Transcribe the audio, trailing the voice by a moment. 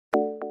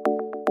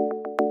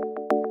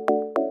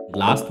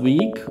Last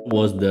week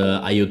was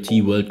the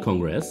IoT World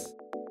Congress.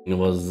 It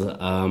was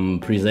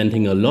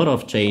presenting a lot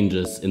of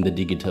changes in the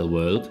digital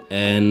world,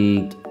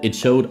 and it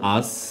showed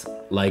us,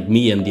 like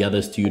me and the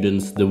other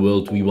students, the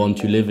world we want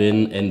to live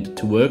in and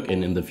to work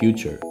in the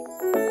future.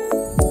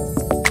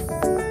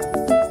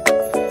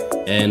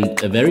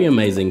 And a very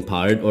amazing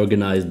part,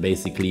 organized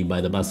basically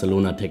by the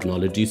Barcelona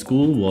Technology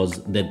School,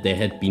 was that there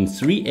had been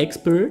 3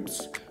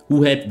 experts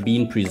who had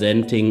been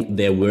presenting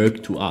their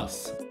work to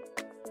us.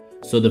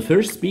 So the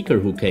first speaker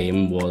who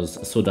came was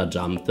Sudha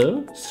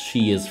Jamthe.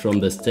 She is from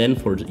the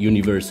Stanford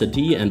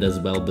University and as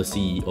well the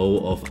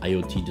CEO of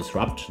IoT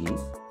Disruptions.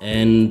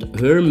 And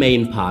her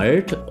main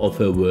part of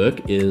her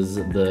work is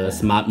the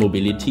smart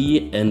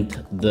mobility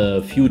and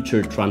the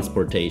future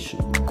transportation.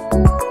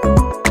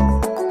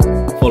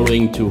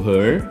 Following to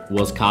her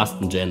was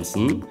Karsten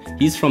Jensen.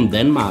 He's from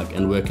Denmark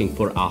and working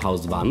for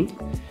Aarhus Vand.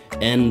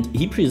 And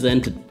he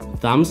presented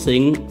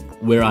something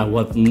where I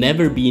have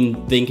never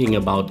been thinking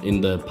about in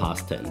the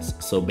past tense.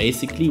 So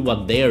basically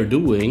what they are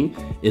doing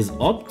is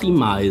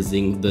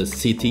optimizing the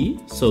city.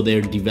 So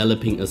they're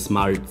developing a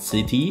smart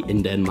city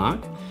in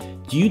Denmark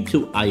due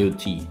to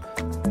IoT.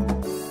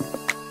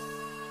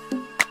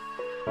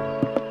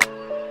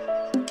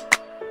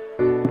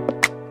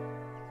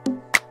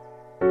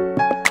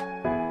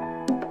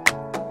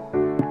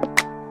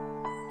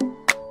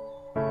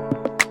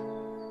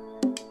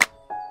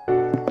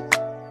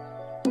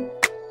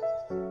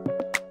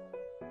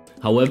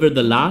 However,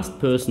 the last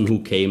person who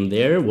came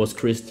there was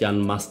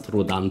Christian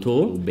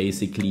Mastrodanto, who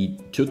basically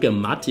took a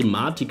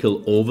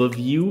mathematical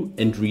overview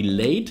and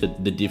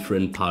related the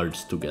different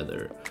parts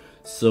together.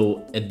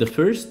 So at the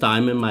first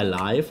time in my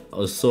life,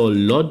 I saw a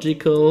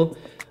logical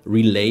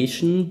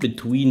relation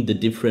between the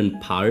different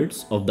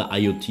parts of the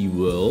IoT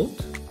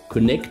world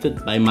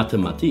connected by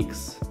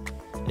mathematics.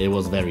 It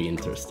was very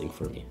interesting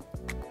for me.